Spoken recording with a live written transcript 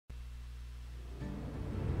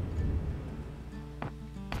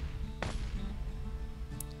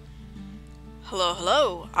Hello,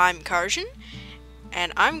 hello, I'm Karjan,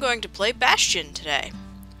 and I'm going to play Bastion today.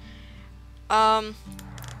 I've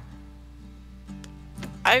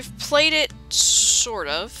played it, sort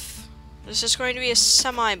of. This is going to be a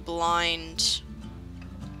semi-blind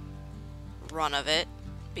run of it,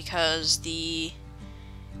 because the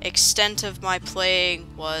extent of my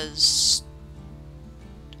playing was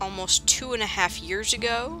almost 2.5 years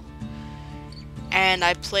ago, and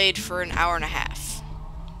I played for an hour and a half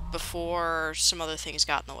before some other things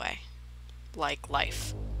got in the way, like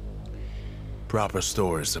life. Proper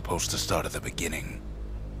story's supposed to start at the beginning.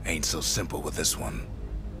 Ain't so simple with this one.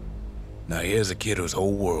 Now here's a kid whose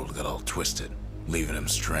whole world got all twisted, leaving him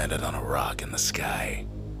stranded on a rock in the sky.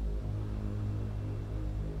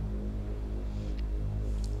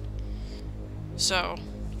 So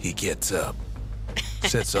He gets up,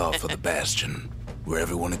 sets off for the Bastion, where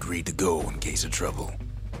everyone agreed to go in case of trouble.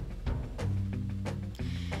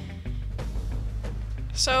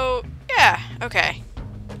 So, yeah, okay.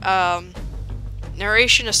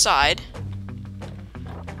 Narration aside,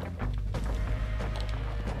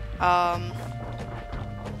 I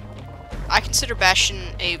consider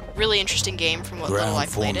Bastion a really interesting game from what little I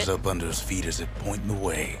Ground played forms it. up under his feet as it pointing the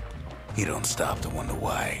way. He don't stop to wonder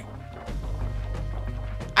why.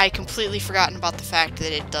 I completely forgotten about the fact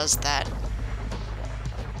that it does that.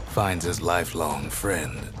 Finds his lifelong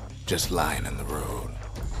friend just lying in the road.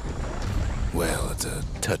 Well, it's a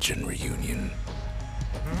touching reunion.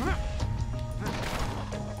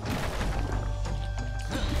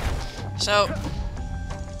 So,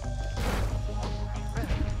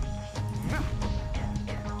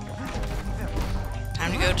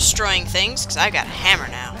 time to go destroying things, because I got a hammer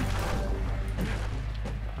now.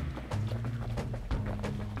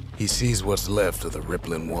 He sees what's left of the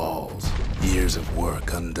rippling walls. Years of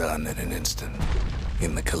work undone in an instant.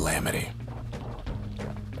 In the calamity.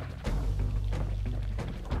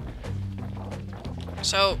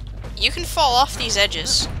 So, you can fall off these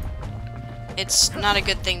edges. It's not a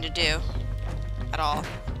good thing to do. At all.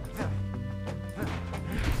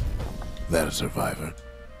 That a survivor?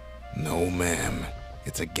 No, ma'am.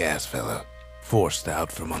 It's a gas fella. Forced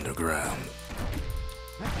out from underground.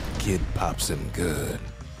 Kid pops him good.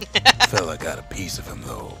 Fella got a piece of him,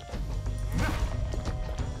 though.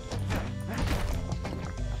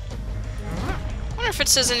 I wonder if it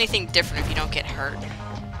says anything different if you don't get hurt.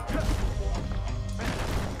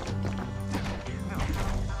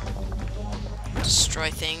 Destroy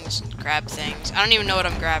things, grab things. I don't even know what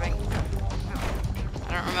I'm grabbing.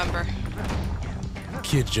 I don't remember.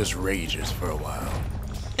 Kid just rages for a while.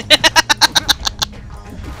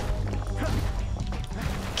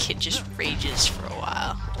 Kid just rages for a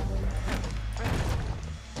while.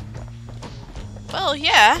 Well,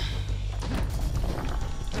 yeah.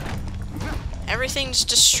 Everything's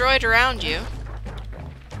destroyed around you.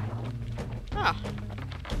 Oh.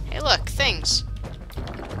 Hey, look, things.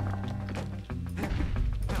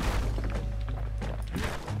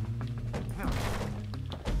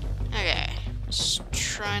 Okay. Just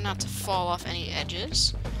try not to fall off any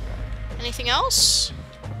edges. Anything else?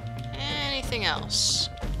 Anything else?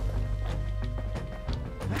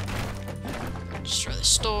 Destroy the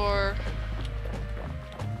store.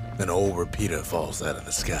 An old repeater falls out of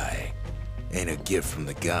the sky. Ain't a gift from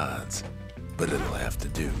the gods, but it'll have to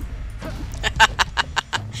do.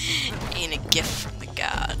 Ain't a gift from the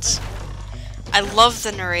gods. I love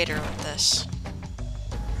the narrator with this.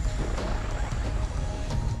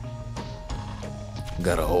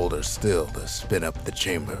 Gotta hold her still to spin up the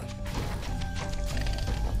chamber.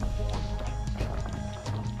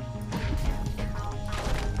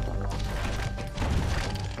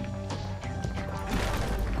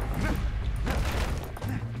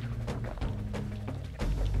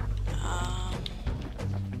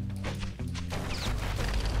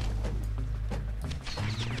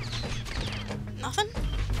 Nothing?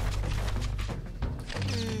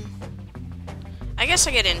 I guess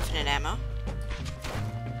I get infinite ammo.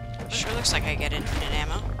 Sure looks like I get infinite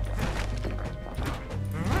ammo.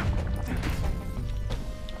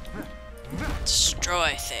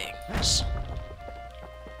 Destroy things.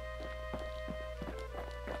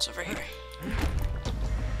 What's over here?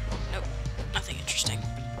 Nope, nothing interesting.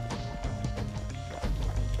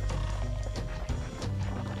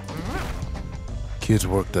 Kid's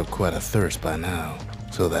worked up quite a thirst by now,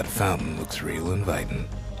 so that fountain looks real inviting.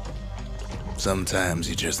 Sometimes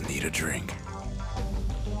you just need a drink.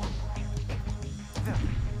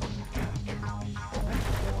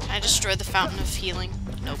 Can I destroy the fountain of healing?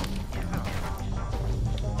 Nope.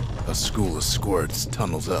 A school of squirts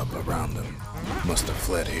tunnels up around them. Must have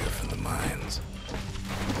fled here from the mines.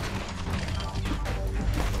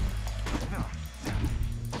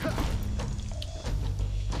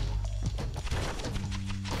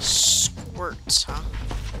 shots, huh?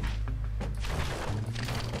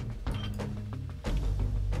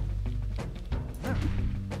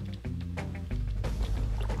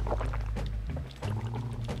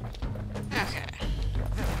 Okay.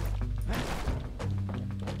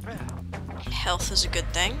 Health is a good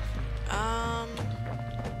thing.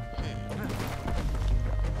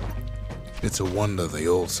 It's a wonder the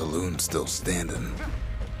old saloon's still standing.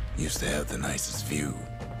 Used to have the nicest view.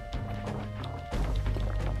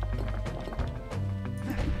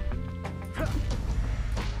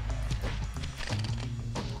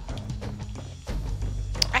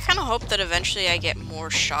 I kind of hope that eventually I get more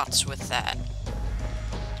shots with that.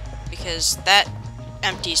 Because that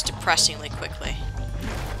empties depressingly quickly.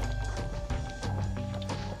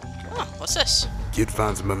 Oh, what's this? Kid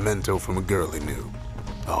finds a memento from a girl he knew.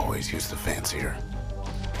 Always used to fancy her.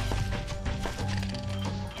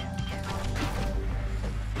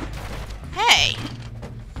 Hey!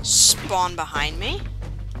 Spawn behind me?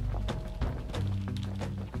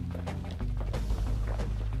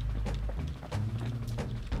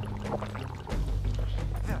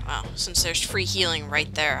 Wow, since there's free healing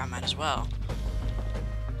right there, I might as well.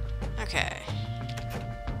 Okay.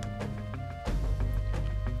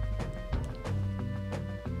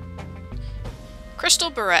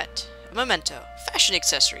 Crystal barrette, a memento, fashion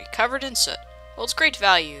accessory covered in soot, holds great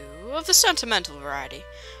value of the sentimental variety.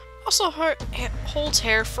 Also holds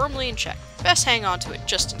hair firmly in check. Best hang on to it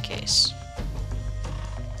just in case.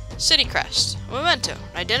 City crest, a memento,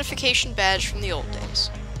 an identification badge from the old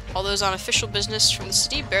days. All those on official business from the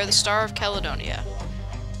city bear the Star of Caledonia.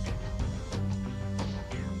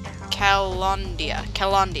 Calandia.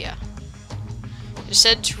 It is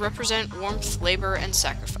said to represent warmth, labor, and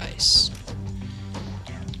sacrifice.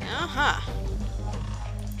 Uh-huh.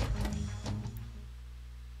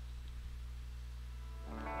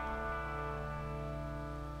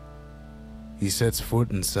 He sets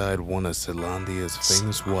foot inside one of Celandia's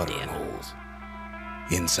famous watering holes.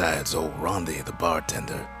 Inside's old Rondi, the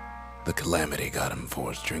bartender. The calamity got him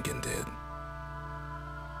before his drinking did.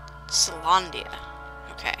 Celandia.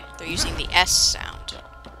 Okay, they're using the S sound.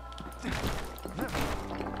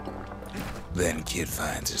 Then Kid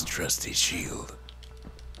finds his trusty shield.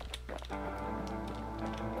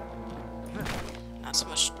 Not so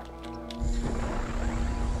much.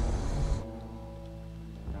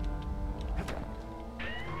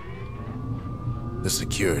 The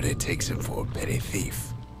security takes him for a petty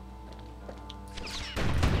thief.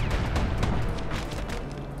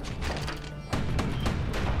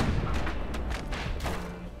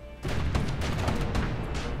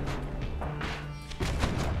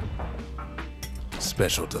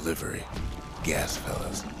 Special delivery. Gas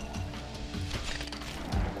fellas.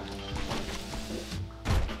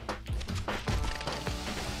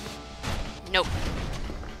 Nope.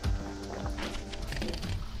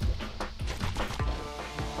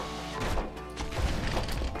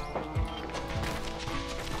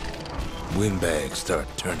 Windbags start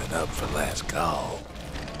turning up for last call.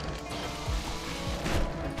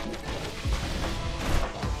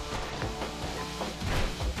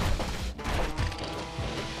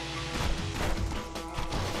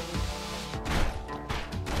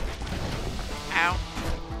 Ow.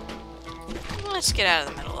 Let's get out of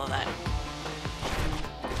the middle of that.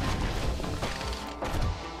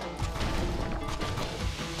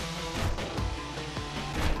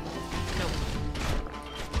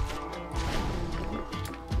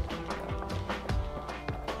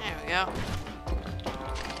 Go.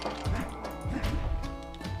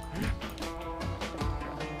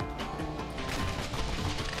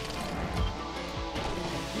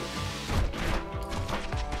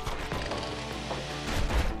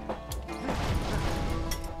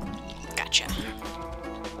 Gotcha.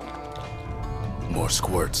 More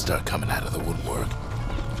squirts start coming out of the woodwork.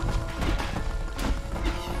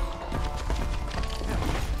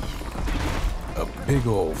 A big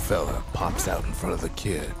old fella pops out in front of the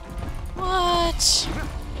kid. What?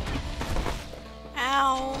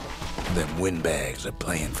 Ow. Them windbags are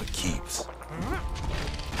playing for keeps.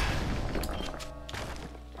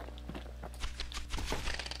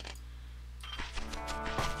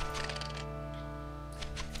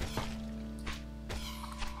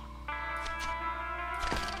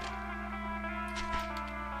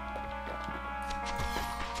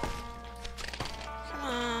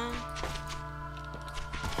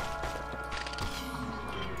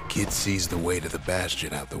 Kid sees the way to the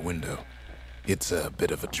Bastion out the window. It's a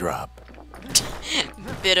bit of a drop.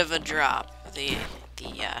 Bit of a drop, the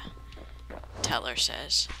teller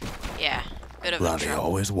says. Yeah, bit of a Ronnie drop.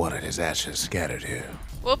 always wanted his ashes scattered here.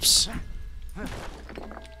 Whoops.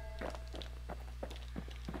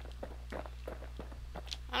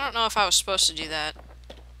 I don't know if I was supposed to do that.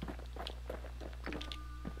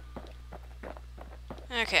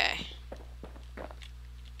 Okay.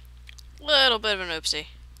 Little bit of an oopsie.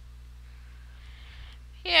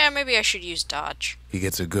 Yeah, maybe I should use dodge. He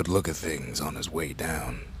gets a good look at things on his way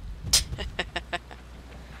down.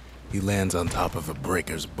 He lands on top of a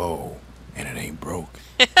breaker's bow, and it ain't broke.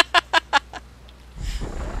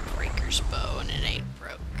 Breaker's bow and it ain't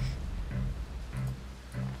broke.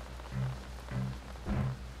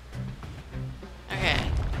 Okay,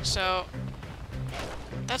 so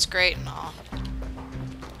that's great and all.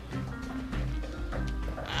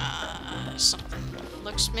 Something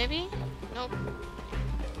looks maybe? Nope.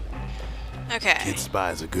 Okay. Kid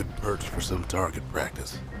spies a good perch for some target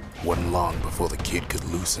practice. Wasn't long before the kid could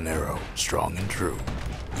loose an arrow, strong and true.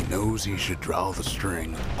 He knows he should draw the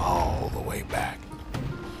string all the way back.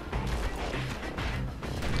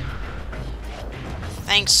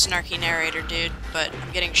 Thanks, snarky narrator dude, but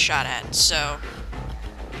I'm getting shot at, so...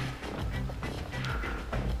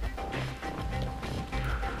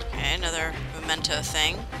 Okay, another memento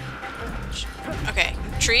thing. Okay,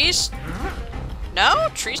 trees? No?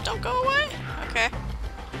 Trees don't go away? Okay.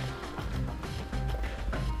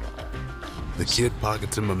 The kid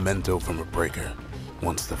pockets a memento from a breaker,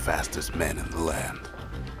 once the fastest men in the land.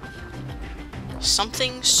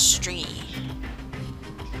 Something stringy.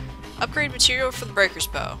 Upgrade material for the breaker's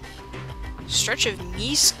bow. Stretch of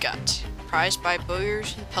meese gut, prized by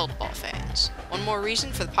bowyers and pelt ball fans. One more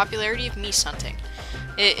reason for the popularity of meese hunting.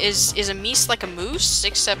 Is a meese like a moose,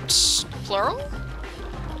 except plural?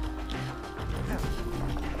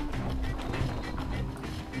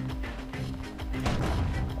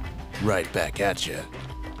 Right back at you.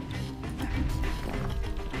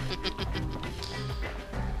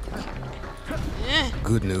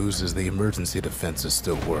 Good news is the emergency defenses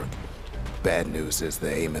still work. Bad news is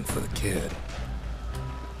they're aiming for the kid.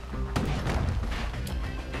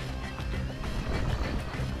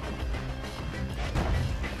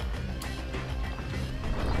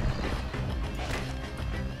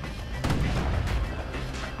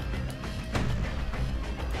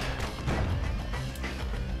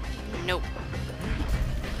 Nope.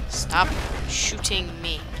 Stop shooting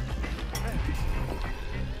me.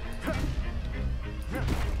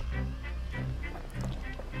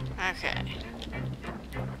 Okay.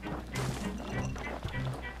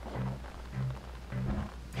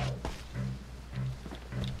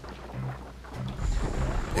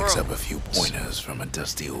 Picks up a few pointers from a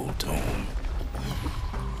dusty old tome.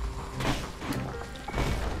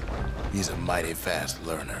 He's a mighty fast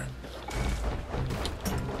learner.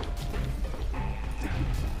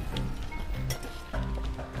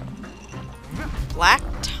 Black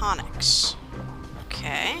tonics.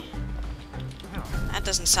 Okay. That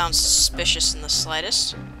doesn't sound suspicious in the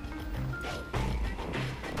slightest.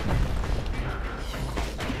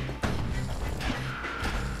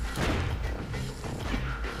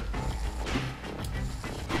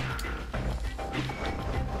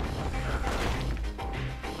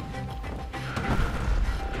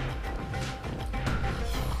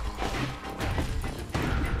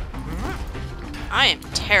 I am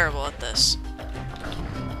terrible at this.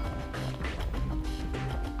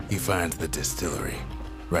 He finds the distillery,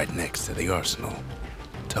 right next to the arsenal.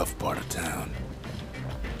 Tough part of town.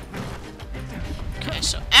 Okay,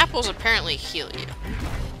 so apples apparently heal you.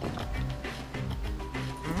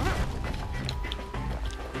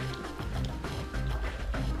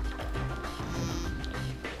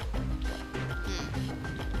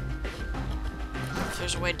 If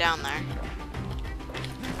there's a way down there.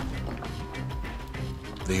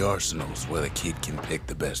 The arsenal's where the kid can pick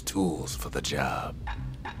the best tools for the job.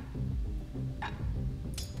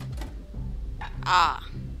 Ah.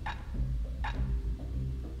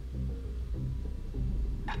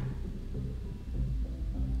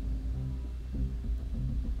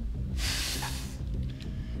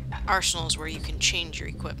 Arsenal is where you can change your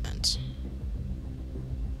equipment.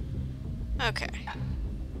 Okay.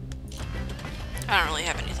 I don't really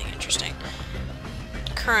have anything interesting.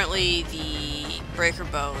 Currently, the breaker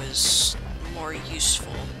bow is more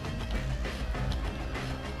useful.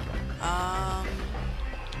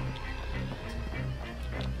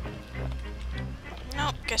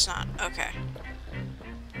 Nope, guess not. Okay.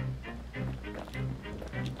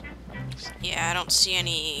 Yeah, I don't see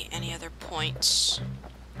any other points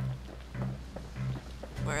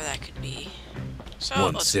where that could be. So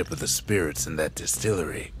One sip of the spirits in that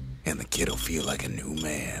distillery, and the kid'll feel like a new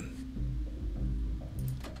man.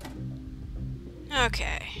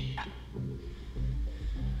 Okay.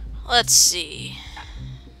 Let's see.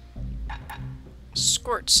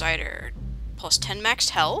 Squirt cider. Plus 10 maxed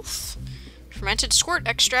health. Fermented squirt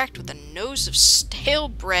extract with a nose of stale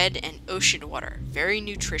bread and ocean water. Very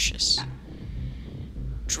nutritious.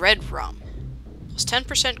 Dread rum. Plus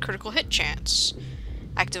 10% critical hit chance.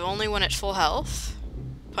 Active only when at full health.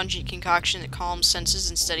 Pungent concoction that calms senses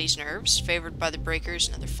and steadies nerves. Favored by the breakers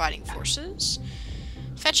and other fighting forces.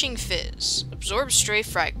 Fetching fizz. Absorbs stray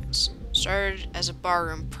fragments. Started as a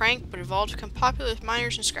barroom prank, but evolved to become popular with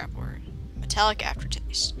miners and scrapboard. Metallic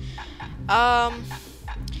aftertaste.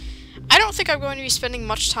 I don't think I'm going to be spending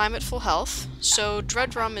much time at full health, so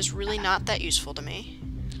Dread Rum is really not that useful to me.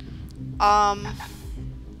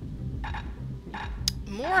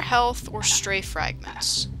 More health or stray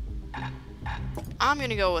fragments? I'm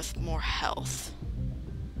gonna go with more health.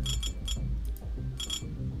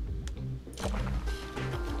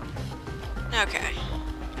 Okay.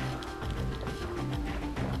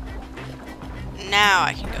 Now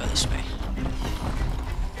I can go this way.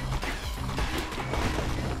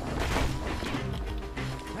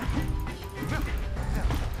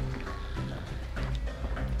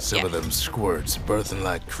 Some of them squirts birthing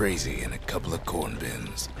like crazy in a couple of corn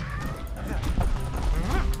bins.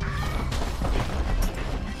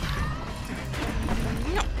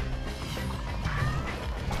 No.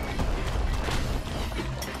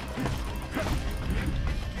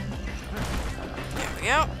 There we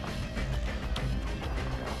go.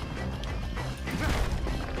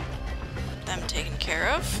 Them taken care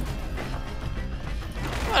of.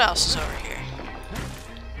 What else is over here?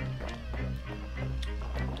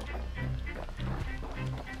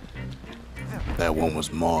 That one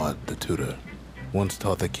was Maud, the tutor. Once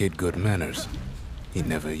taught the kid good manners. He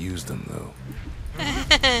never used them, though.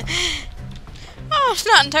 Oh, I'm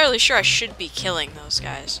not entirely sure I should be killing those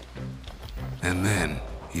guys. And then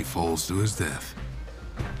he falls to his death.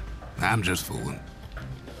 I'm just fooling.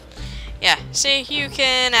 Yeah, see, you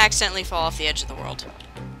can accidentally fall off the edge of the world.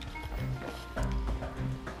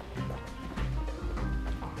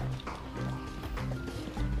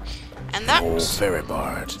 And that Old was... ferry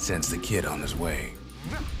barge sends the kid on his way.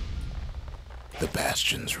 The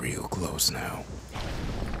Bastion's real close now.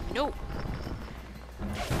 No.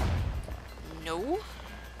 No.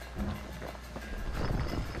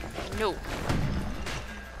 No.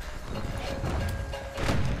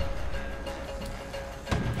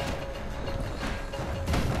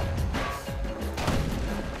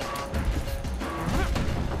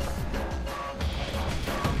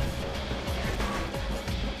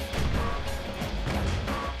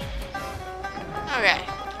 Okay.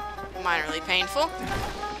 Minorly painful.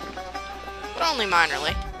 But only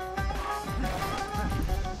minorly.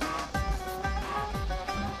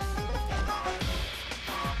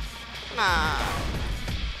 Come on.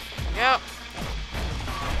 Go.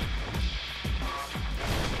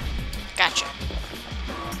 Gotcha.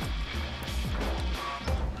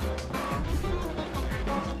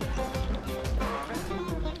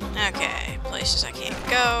 Okay, places I can't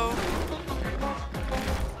go.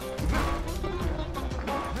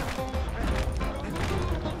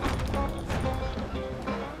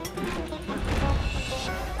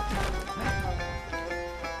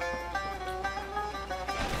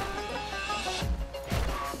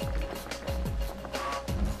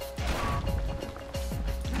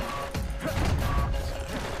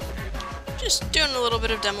 Just doing a little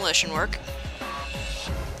bit of demolition work.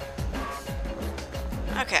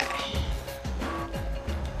 Okay.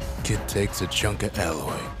 Kid takes a chunk of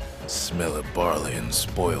alloy. Smell of barley and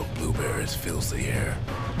spoiled blueberries fills the air.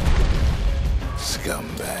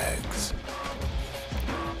 Scumbags.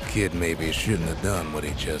 Kid maybe shouldn't have done what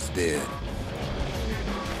he just did.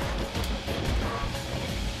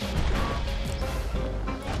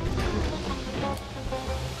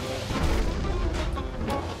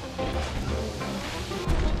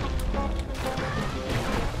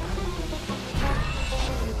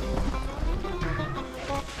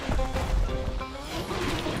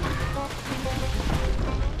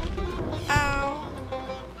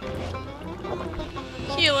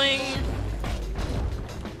 Healing.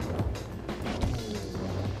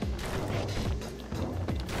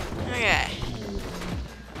 Okay.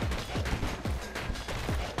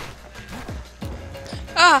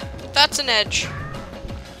 Ah, that's an edge.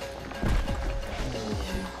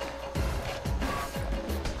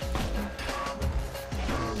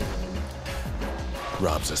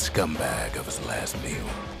 Robs a scumbag of his last meal.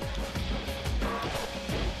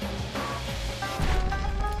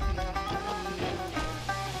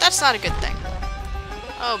 That's not a good thing.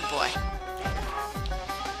 Oh boy.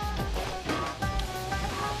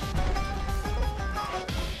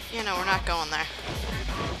 You know, we're not going there.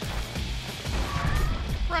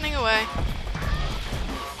 Running away.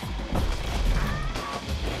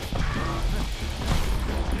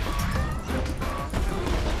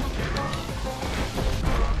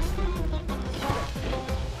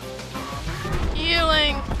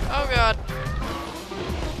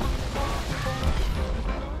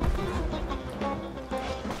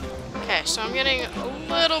 getting a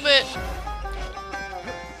little bit...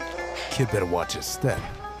 Kid better watch his step.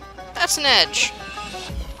 That's an edge.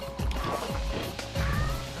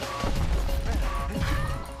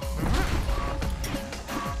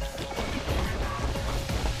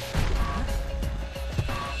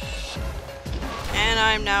 And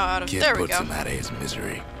I'm now out of... Kid there we puts go. him out of his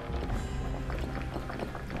misery.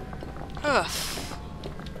 Ugh.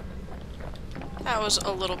 That was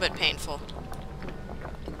a little bit painful.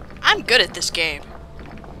 I'm good at this game.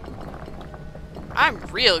 I'm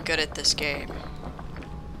real good at this game.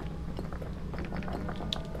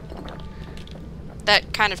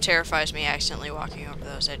 That kind of terrifies me, accidentally walking over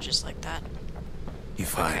those edges like that. He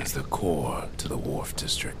finds the core to the wharf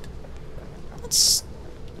district. Let's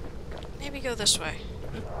maybe go this way.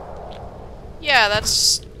 Yeah,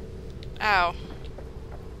 that's... Ow.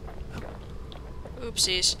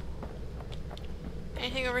 Oopsies.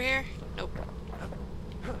 Anything over here? Nope.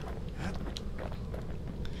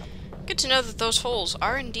 Good to know that those holes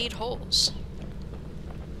are indeed holes.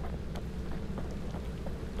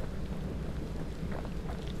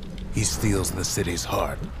 He steals the city's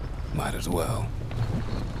heart. Might as well.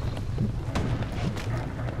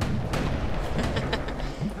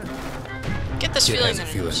 Get this Kid feeling has a that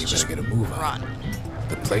feeling it's you just better get a move on. run.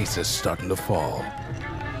 The place is starting to fall.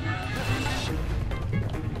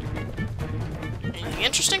 Anything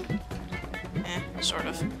interesting? Sort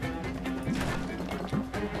of.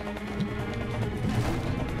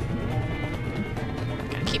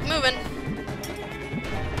 Gotta keep moving.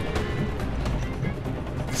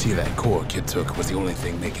 See, that core Kid took was the only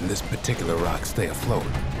thing making this particular rock stay afloat.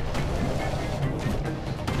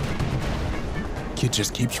 Kid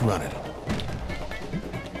just keeps running.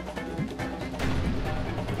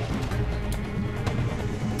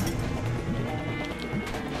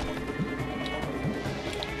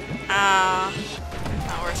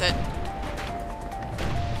 Not worth it.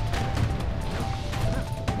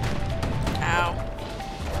 Ow.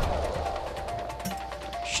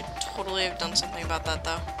 Should totally have done something about that,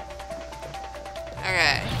 though.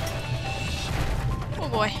 Okay. Oh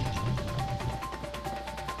boy.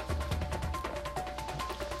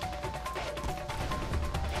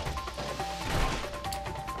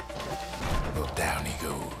 Well, down he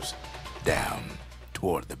goes. Down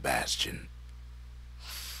toward the Bastion.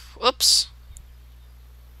 Whoops.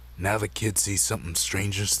 Now the kid sees something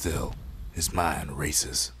stranger still. His mind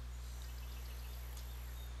races.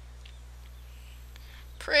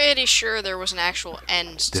 Pretty sure there was an actual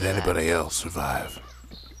end to Did that. anybody else survive?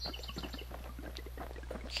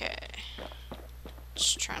 Okay.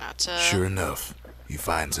 Just try not to... Sure enough, he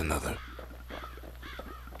finds another.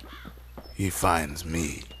 He finds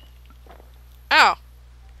me. Ow!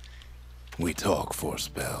 We talk for a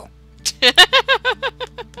spell.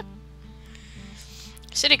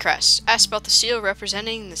 City crest. Asked about the seal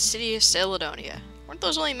representing the city of Caledonia. Weren't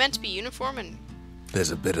those only meant to be uniform and...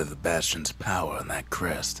 There's a bit of the Bastion's power in that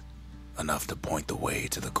crest. Enough to point the way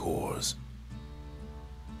to the cores.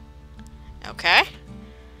 Okay.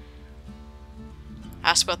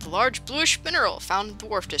 Asked about the large bluish mineral found in the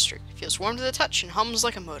wharf district. Feels warm to the touch and hums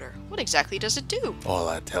like a motor. What exactly does it do? All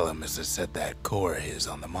I tell him is to set that core of his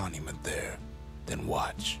on the monument there. Then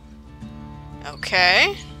watch.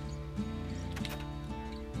 Okay.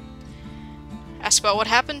 Asked about what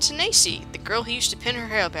happened to Nacy, the girl who used to pin her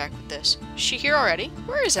hair back with this. Is she here already?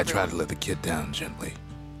 Where is I everyone? tried to let the kid down gently.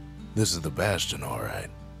 This is the Bastion, alright.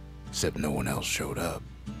 Except no one else showed up.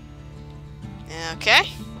 Okay.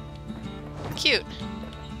 Cute.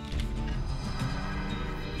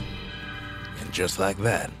 And just like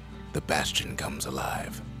that, the Bastion comes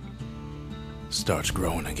alive. Starts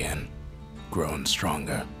growing again. Growing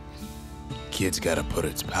stronger. Kid's gotta put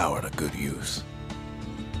its power to good use.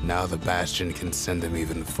 Now the Bastion can send him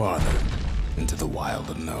even farther into the wild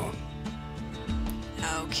unknown.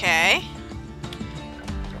 Okay.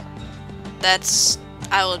 That's,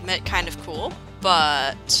 I'll admit, kind of cool,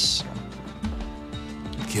 but...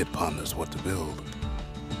 Kid ponders what to build.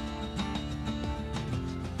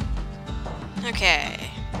 Okay.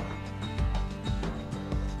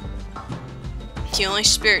 The only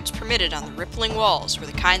spirits permitted on the rippling walls were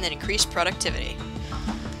the kind that increased productivity.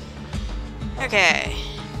 Okay.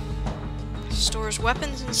 Stores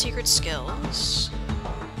weapons and secret skills.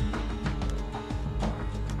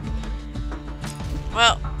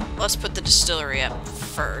 Well, let's put the distillery up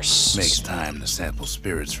first. Makes time to sample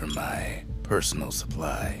spirits from my personal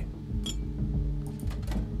supply.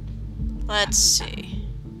 Let's see.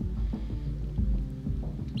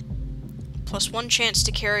 +1 chance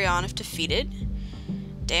to carry on if defeated.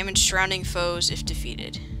 Damage surrounding foes if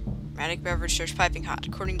defeated. Aromatic beverage starts piping hot.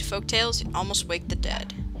 According to folktales, it almost wake the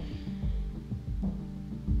dead.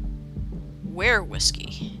 Were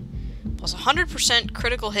Whiskey. Plus 100%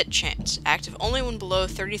 critical hit chance. Active only when below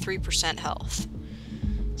 33% health.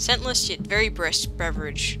 Scentless yet very brisk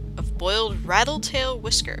beverage of boiled rattletail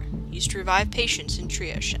whisker. Used to revive patients in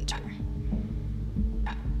triage center.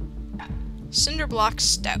 Cinderblock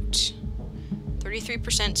Stout.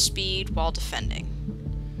 33% speed while defending.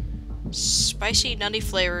 Spicy, nutty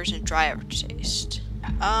flavors and dry aftertaste.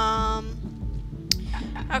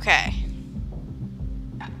 Okay.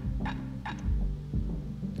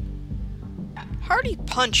 Hearty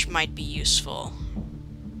Punch might be useful.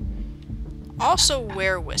 Also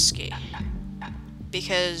Were Whiskey.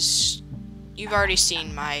 Because you've already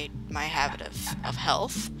seen my habit of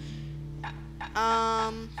health.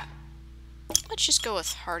 Let's just go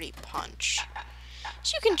with Hearty Punch.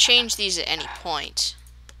 So you can change these at any point.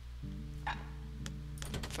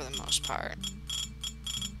 For the most part.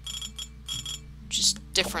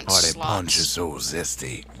 Just different Hearty slots. Punch is so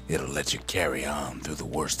zesty, it'll let you carry on through the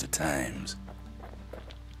worst of times.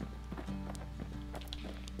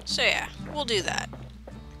 So yeah, we'll do that.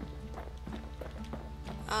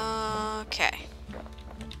 Okay.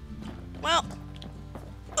 Well,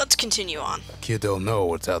 let's continue on. Kid don't know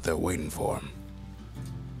what's out there waiting for him.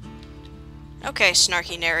 Okay,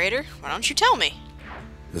 snarky narrator, why don't you tell me?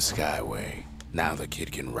 The Skyway. Now the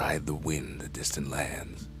kid can ride the wind to distant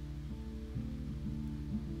lands.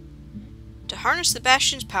 To harness the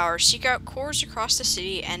Bastion's power, seek out cores across the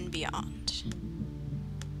city and beyond.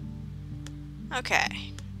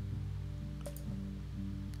 Okay.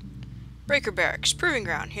 Breaker Barracks, Proving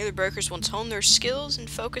Ground. Here the breakers once honed their skills and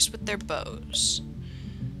focused with their bows.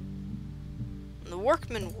 In the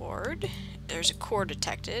Workman Ward, there's a core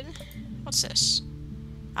detected. What's this?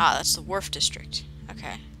 Ah, that's the Wharf District.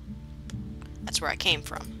 Okay. That's where I came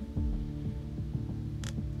from.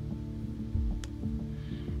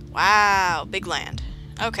 Wow, big land.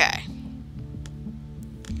 Okay.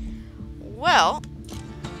 Well,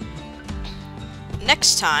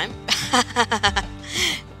 next time,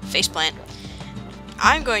 faceplant,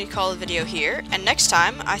 I'm going to call the video here, and next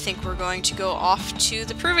time I think we're going to go off to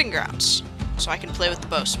the Proving Grounds, so I can play with the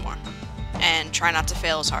bow some more, and try not to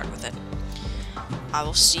fail as hard with it. I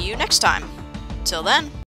will see you next time. Till then.